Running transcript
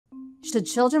Should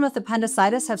children with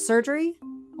appendicitis have surgery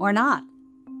or not?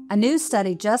 A new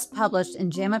study just published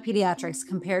in JAMA Pediatrics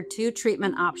compared two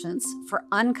treatment options for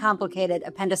uncomplicated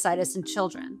appendicitis in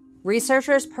children.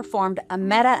 Researchers performed a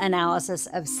meta-analysis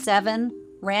of 7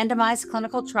 randomized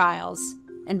clinical trials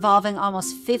involving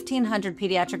almost 1,500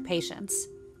 pediatric patients.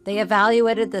 They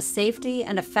evaluated the safety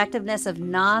and effectiveness of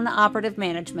non-operative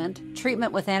management,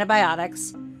 treatment with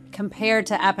antibiotics, compared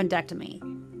to appendectomy.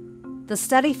 The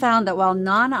study found that while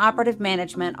non-operative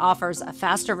management offers a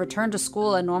faster return to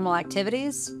school and normal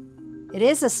activities, it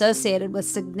is associated with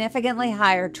significantly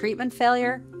higher treatment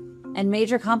failure and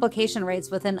major complication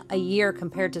rates within a year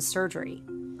compared to surgery.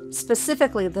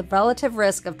 Specifically, the relative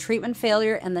risk of treatment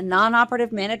failure in the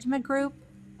non-operative management group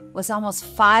was almost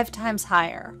 5 times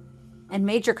higher, and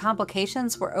major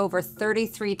complications were over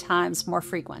 33 times more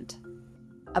frequent.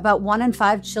 About 1 in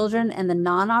 5 children in the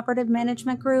non-operative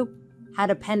management group had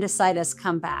appendicitis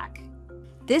come back.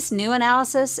 This new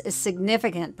analysis is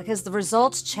significant because the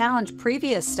results challenge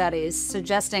previous studies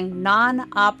suggesting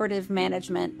non-operative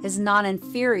management is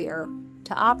non-inferior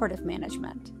to operative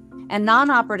management, and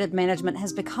non-operative management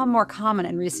has become more common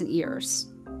in recent years.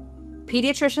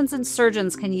 Pediatricians and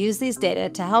surgeons can use these data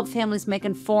to help families make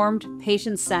informed,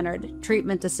 patient-centered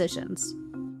treatment decisions.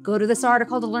 Go to this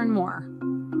article to learn more.